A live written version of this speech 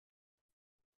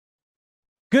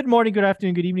Good morning, good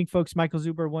afternoon, good evening, folks. Michael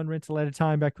Zuber, one rental at a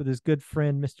time, back with his good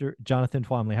friend, Mr. Jonathan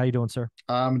Twomley. How you doing, sir?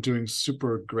 I'm doing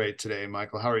super great today,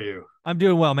 Michael. How are you? I'm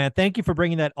doing well, man. Thank you for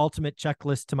bringing that ultimate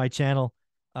checklist to my channel.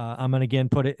 I'm gonna again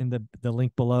put it in the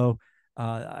link below.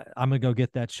 I'm gonna go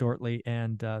get that shortly,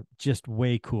 and just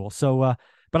way cool.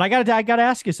 But I gotta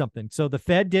ask you something. So the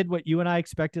Fed did what you and I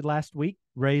expected last week,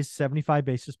 raised 75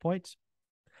 basis points.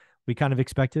 We kind of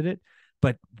expected it,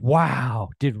 but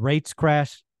wow, did rates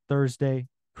crash Thursday? Yeah.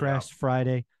 Crashed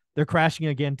Friday? They're crashing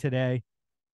again today.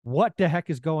 What the heck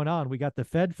is going on? We got the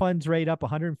Fed funds rate up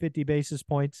 150 basis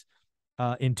points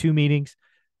in two meetings,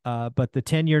 but the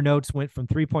 10-year notes went from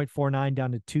 3.49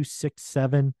 down to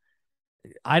 267.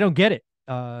 I don't get it.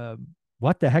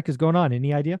 What the heck is going on?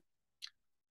 Any idea?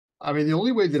 I mean, the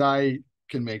only way that I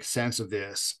can make sense of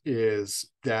this is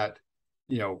that,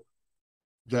 you know,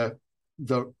 the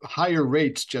the higher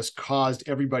rates just caused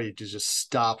everybody to just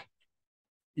stop,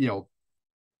 you know,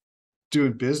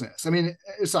 doing business. I mean,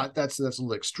 it's not that's a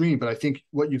little extreme, but I think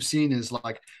what you've seen is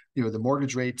like, the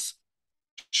mortgage rates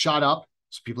shot up,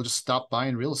 so people just stopped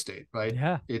buying real estate, right?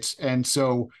 Yeah. It's and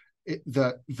so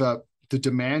the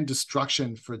demand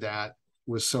destruction for that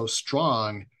was so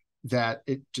strong that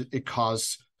it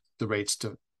caused the rates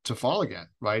to fall again,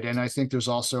 right? And I think there's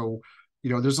also,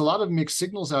 there's a lot of mixed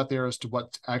signals out there as to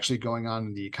what's actually going on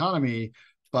in the economy,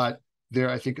 but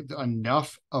I think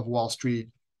enough of Wall Street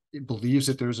believes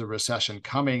that there's a recession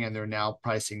coming, and they're now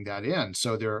pricing that in.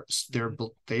 So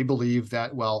they believe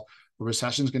that, well, the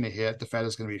recession is going to hit, the Fed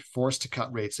is going to be forced to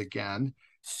cut rates again,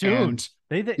 Soon. and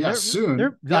yeah, They're soon,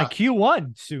 like yeah,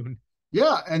 Q1 soon.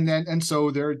 yeah, and so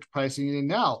they're pricing it in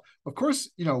now. Of course,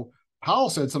 Powell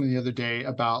said something the other day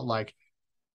about, like,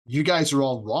 you guys are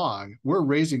all wrong. We're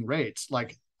raising rates.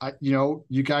 Like, you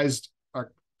guys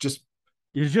are just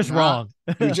You're just not. wrong.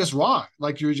 You're just wrong.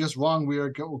 Like, you're just wrong. We are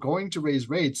going to raise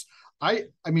rates. I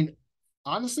mean,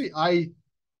 honestly, I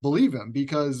believe him,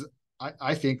 because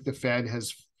I think the Fed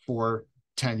has, for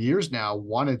 10 years now,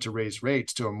 wanted to raise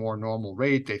rates to a more normal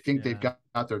rate. They think they've Yeah.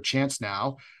 got their chance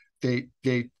now. They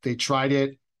tried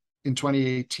it in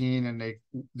 2018, and they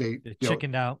They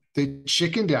chickened out. they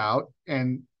chickened out,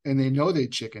 and they know they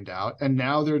chickened out, and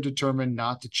now they're determined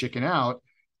not to chicken out.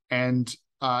 And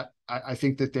I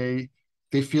think that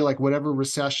they feel like whatever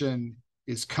recession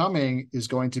is coming is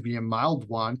going to be a mild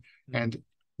one, Mm. and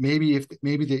maybe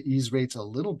they ease rates a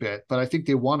little bit, but I think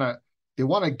they want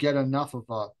to get enough of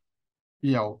a,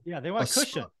 you know Yeah, they a want a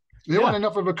cushion. they want Yeah.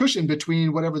 enough of a cushion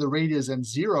between whatever the rate is and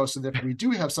zero, so that if we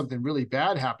do have something really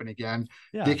bad happen again,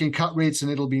 they Yeah. can cut rates and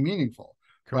it'll be meaningful,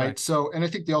 right? Correct. So, and I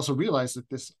think they also realize that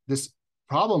this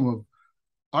problem of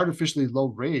artificially low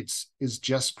rates is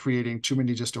just creating too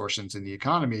many distortions in the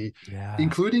economy, Yeah.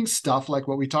 including stuff like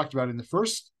what we talked about in the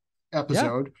first Yeah.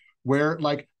 episode, where,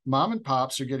 like, mom and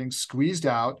pops are getting squeezed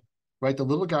out, right? The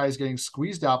little guy is getting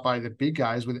squeezed out by the big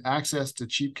guys with access to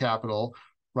cheap capital,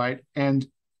 right? And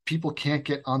people can't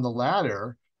get on the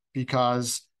ladder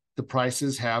because the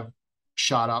prices have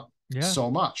shot up Yeah.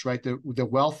 so much, right? The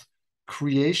wealth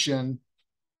creation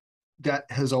that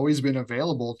has always been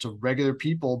available to regular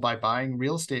people by buying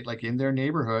real estate, like in their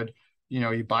neighborhood.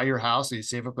 You buy your house and you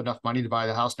save up enough money to buy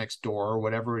the house next door or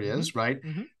whatever it Mm-hmm. is, right?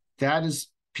 Mm-hmm. That is,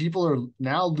 people are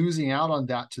now losing out on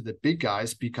that to the big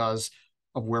guys because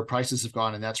of where prices have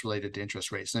gone, and that's related to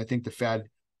interest rates. And I think the Fed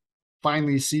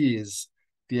finally sees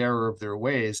the error of their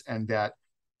ways, and that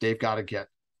they've got to get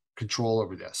control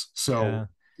over this. So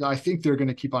Yeah. I think they're going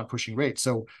to keep on pushing rates.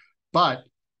 So, but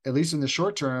at least in the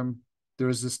short term,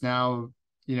 there's this now,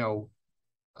 you know,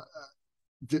 uh,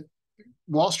 the,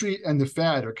 Wall Street and the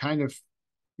Fed are kind of,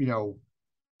 you know,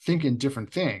 thinking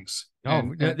different things. Oh,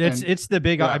 And it's the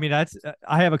big. I yeah, mean, that's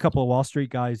I have a couple of Wall Street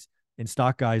guys and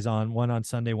stock guys on, one on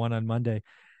Sunday, one on Monday.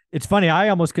 It's funny. I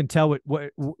almost can tell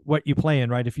what you play in,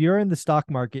 right? If you're in the stock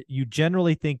market, you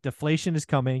generally think deflation is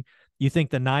coming. You think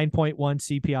the 9.1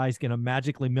 CPI is going to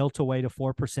magically melt away to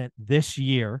 4% this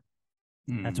year.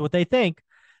 That's mm, what they think.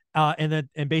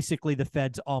 And basically the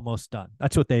Fed's almost done.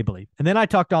 That's what they believe. And then I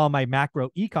talked to all my macro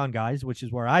econ guys, which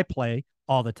is where I play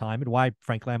all the time and why,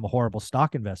 frankly, I'm a horrible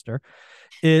stock investor.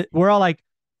 We're all like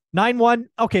 9-1.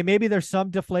 Okay, maybe there's some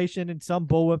deflation and some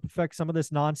bullwhip effect, some of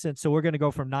this nonsense. So we're going to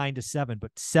go from 9 to 7,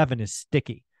 but 7 is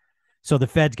sticky. So the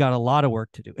Fed's got a lot of work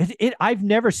to do. I've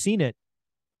never seen it.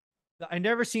 I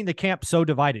never seen the camp so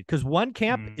divided, because one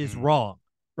camp is mm. wrong,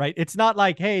 right? It's not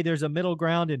like, hey, there's a middle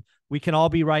ground and we can all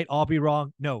be right, all be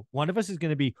wrong. No, one of us is going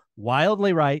to be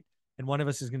wildly right and one of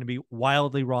us is going to be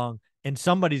wildly wrong, and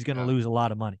somebody's going to Yeah. lose a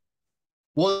lot of money.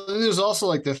 Well, there's also,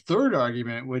 like, the third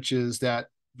argument, which is that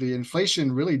the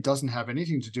inflation really doesn't have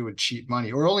anything to do with cheap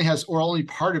money, or only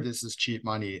part of this is cheap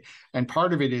money, and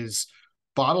part of it is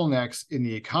bottlenecks in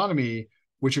the economy,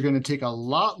 which are going to take a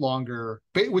lot longer,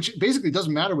 which basically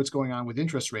doesn't matter what's going on with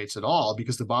interest rates at all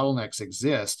because the bottlenecks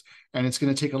exist. And it's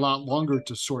going to take a lot longer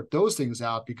to sort those things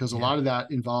out because a lot of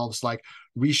that involves like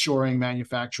reshoring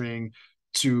manufacturing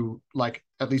to like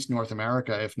at least North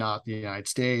America, if not the United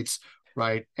States,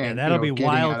 right? Yeah, And, that'll be getting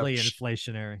out of wildly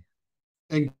inflationary.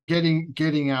 and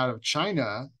getting out of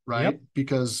China, right? Yep.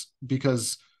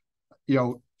 Because you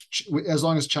know, as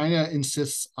long as China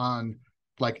insists on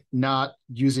like not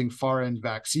using foreign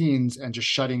vaccines and just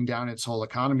shutting down its whole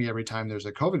economy every time there's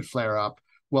a COVID flare up,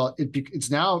 well, it's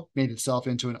now made itself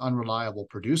into an unreliable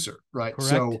producer, right? Correct.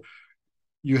 So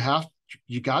you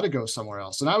got to go somewhere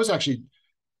else. And I was actually,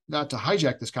 not to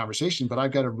hijack this conversation, but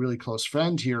I've got a really close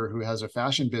friend here who has a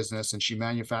fashion business and she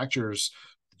manufactures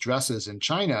dresses in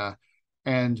China.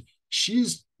 And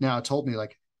she's now told me,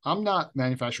 like, I'm not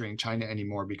manufacturing in China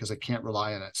anymore because I can't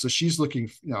rely on it. So she's looking,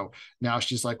 now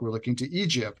she's like, we're looking to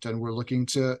Egypt and we're looking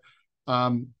to,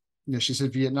 she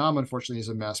said Vietnam, unfortunately, is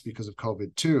a mess because of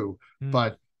COVID too.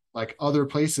 But like other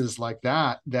places like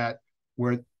that,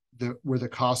 where the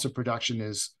cost of production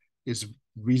is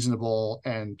reasonable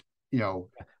and,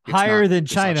 higher than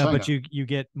it's not China, but China. you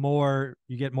get more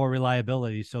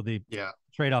reliability, so the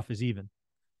trade-off is even.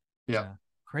 Yeah.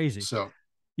 Crazy. So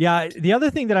yeah, the other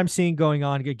thing that I'm seeing going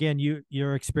on again,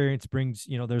 your experience brings,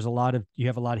 there's you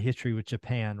have a lot of history with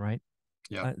Japan, right?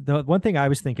 yeah. The one thing I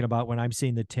was thinking about when I'm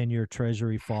seeing the 10-year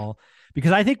Treasury fall,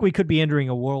 because I think we could be entering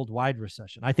a worldwide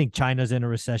recession. I think China's in a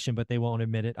recession, but they won't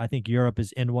admit it. I think Europe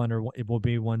is in one, or it will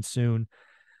be one soon,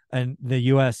 and the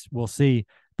U.S. we'll see.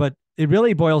 But it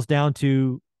really boils down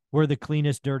to, we're the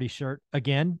cleanest dirty shirt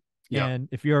again. Yeah. And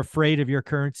if you're afraid of your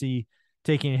currency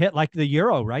taking a hit, like the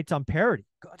euro, right? It's on parity.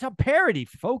 It's on parity,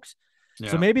 folks.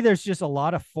 Yeah. So maybe there's just a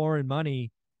lot of foreign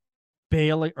money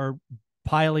bailing or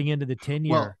piling into the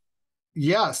 10-year. Well,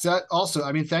 yes, that also,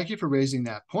 I mean, thank you for raising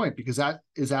that point because that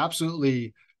is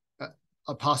absolutely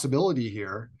a possibility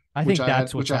here, I which think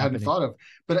that's which what's I hadn't happening. thought of.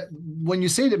 But when you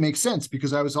say it, it makes sense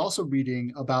because I was also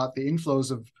reading about the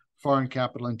inflows of foreign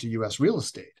capital into U.S. real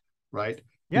estate, right?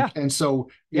 Yeah. And so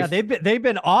they've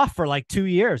been off for like 2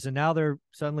 years and now they're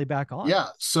suddenly back on. Yeah.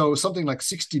 So something like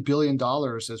 $60 billion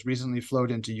has recently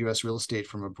flowed into US real estate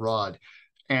from abroad.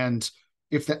 And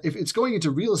if it's going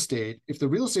into real estate, if the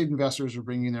real estate investors are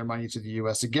bringing their money to the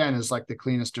US, again, is like the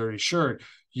cleanest dirty shirt,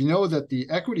 that the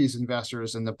equities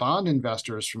investors and the bond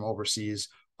investors from overseas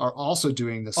are also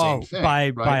doing the same thing.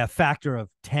 By a factor of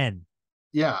 10.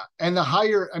 Yeah. And the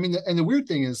higher, I mean, and the weird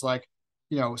thing is like,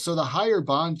 so the higher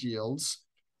bond yields,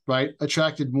 right,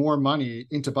 attracted more money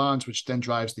into bonds, which then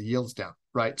drives the yields down,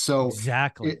 right? So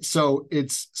exactly. So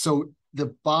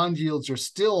the bond yields are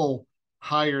still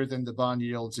higher than the bond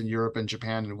yields in Europe and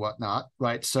Japan and whatnot,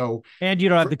 right? So and you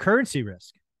don't have the currency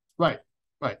risk, right?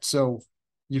 So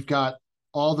you've got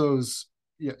all those.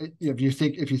 If you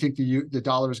think the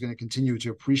dollar is going to continue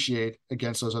to appreciate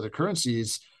against those other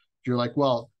currencies, you're like,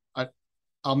 well,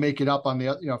 I'll make it up on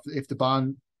the, if the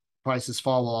bond prices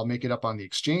fall, well, I'll make it up on the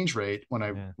exchange rate when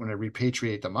I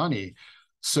repatriate the money.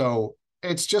 So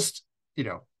it's just,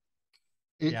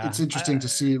 it's interesting to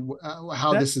see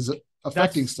how this is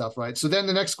affecting stuff, right? So then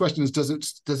the next question is, does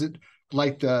it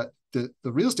light the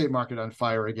real estate market on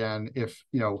fire again if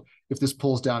this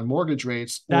pulls down mortgage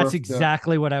rates? That's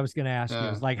exactly what I was going to ask you.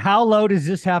 Is like, how low does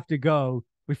this have to go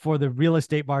before the real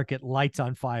estate market lights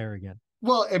on fire again?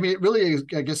 Well, I mean, it really,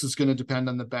 I guess it's going to depend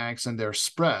on the banks and their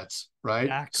spreads, right?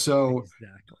 Exactly. So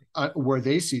where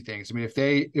they see things. I mean,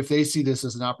 if they see this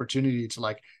as an opportunity to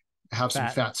like have some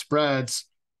fat spreads,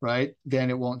 right, then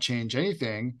it won't change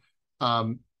anything.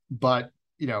 But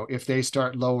if they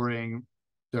start lowering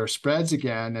their spreads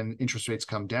again and interest rates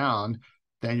come down,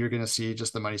 then you're going to see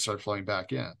just the money start flowing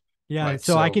back in. Yeah. Right?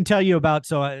 So I can tell you about.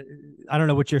 So I don't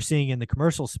know what you're seeing in the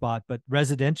commercial spot, but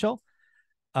residential.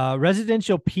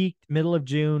 Residential peaked middle of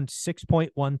June,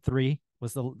 6.13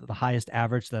 was the highest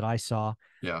average that I saw.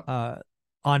 Yeah.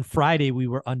 On Friday, we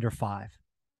were under 5.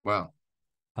 Wow.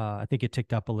 I think it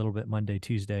ticked up a little bit Monday,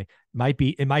 Tuesday.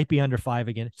 It might be under 5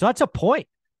 again. So that's a point.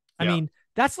 I mean,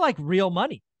 that's like real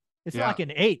money. It's like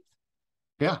an eighth.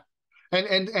 Yeah.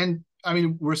 And I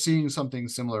mean, we're seeing something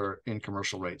similar in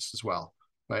commercial rates as well.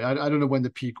 Right. I don't know when the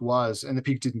peak was, and the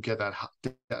peak didn't get that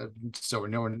high, so we're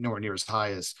nowhere near as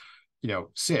high as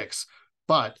 6,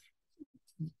 but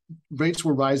rates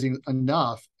were rising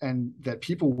enough and that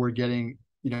people were getting,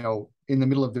 in the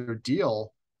middle of their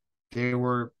deal, they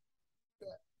were,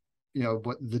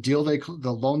 what the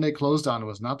loan they closed on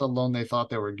was not the loan they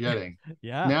thought they were getting.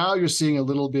 Yeah. Now you're seeing a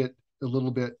little bit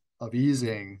of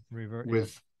easing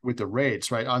with the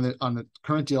rates, right? On the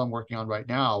current deal I'm working on right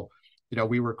now,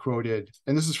 we were quoted,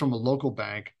 and this is from a local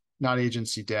bank, not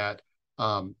agency debt,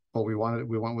 but we went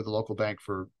with a local bank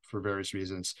for various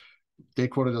reasons. They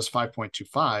quoted us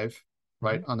 5.25,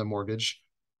 right, on the mortgage.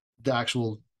 The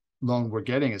actual loan we're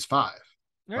getting is 5,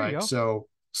 There you right? go.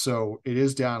 So it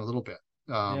is down a little bit.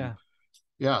 Yeah.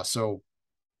 Yeah. So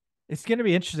It's going to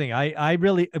be interesting. I've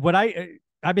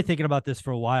been thinking about this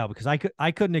for a while because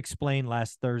I couldn't explain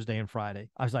last Thursday and Friday.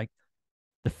 I was like,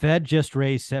 the Fed just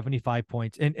raised 75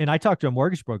 points. And I talked to a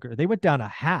mortgage broker. They went down a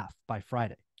half by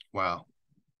Friday, wow.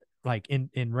 like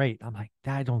in rate. I'm like,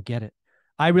 I don't get it.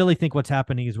 I really think what's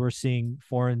happening is we're seeing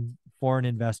foreign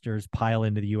investors pile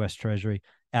into the US Treasury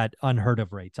at unheard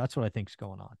of rates. That's what I think is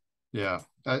going on. Yeah,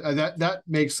 that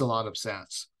makes a lot of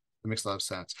sense. It makes a lot of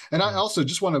sense. And I Yeah. also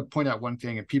just want to point out one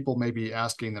thing, and people may be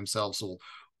asking themselves, well,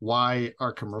 why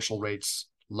are commercial rates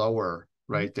lower,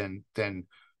 right, than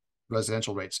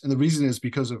residential rates? And the reason is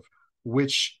because of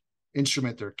which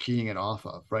instrument they're keying it off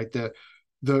of, right? The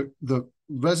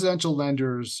residential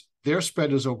lenders, their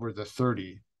spread is over the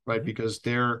 30, right? Because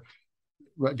you're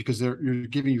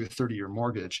giving you a 30-year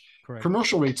mortgage. Correct.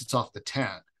 Commercial rates, it's off the 10.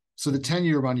 So the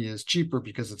 10-year money is cheaper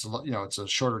because it's a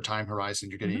shorter time horizon.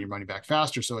 You're getting your money back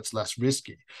faster, so it's less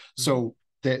risky. So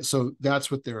that's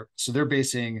what they're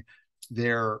basing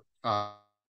their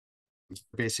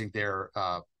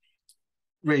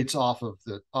rates off of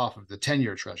the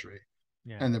 10-year Treasury,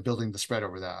 Yeah. and they're building the spread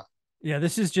over that. Yeah,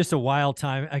 this is just a wild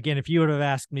time. Again, if you would have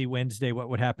asked me Wednesday what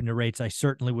would happen to rates, I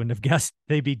certainly wouldn't have guessed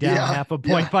they'd be down half a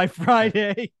point by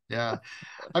Friday. Yeah.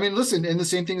 I mean, listen, and the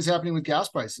same thing is happening with gas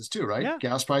prices too, right? Yeah.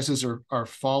 Gas prices are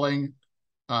falling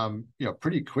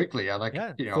pretty quickly. I like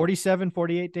 47,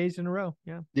 48 days in a row.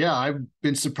 Yeah. Yeah, I've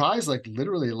been surprised, like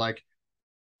literally like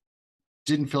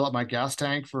didn't fill up my gas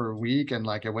tank for a week, and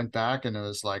like I went back and it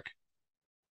was like,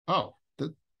 oh,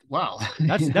 wow.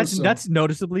 That's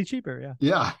noticeably cheaper. Yeah.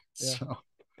 Yeah. Yeah. So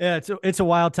Yeah, it's a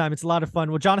wild time. It's a lot of fun.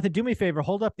 Well, Jonathan, do me a favor.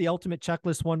 Hold up the ultimate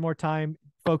checklist one more time.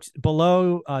 Folks,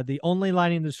 below the only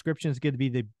line in the description is going to be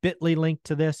the bit.ly link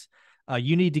to this.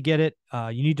 You need to get it.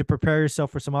 You need to prepare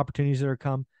yourself for some opportunities that are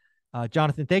come.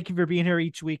 Jonathan, thank you for being here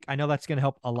each week. I know that's going to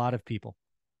help a lot of people.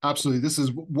 absolutely. This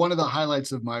is one of the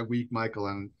highlights of my week, Michael.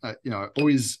 And, I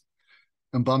always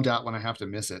am bummed out when I have to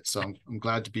miss it. So I'm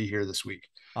glad to be here this week.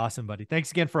 Awesome, buddy.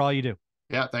 Thanks again for all you do.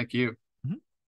 Yeah. Thank you.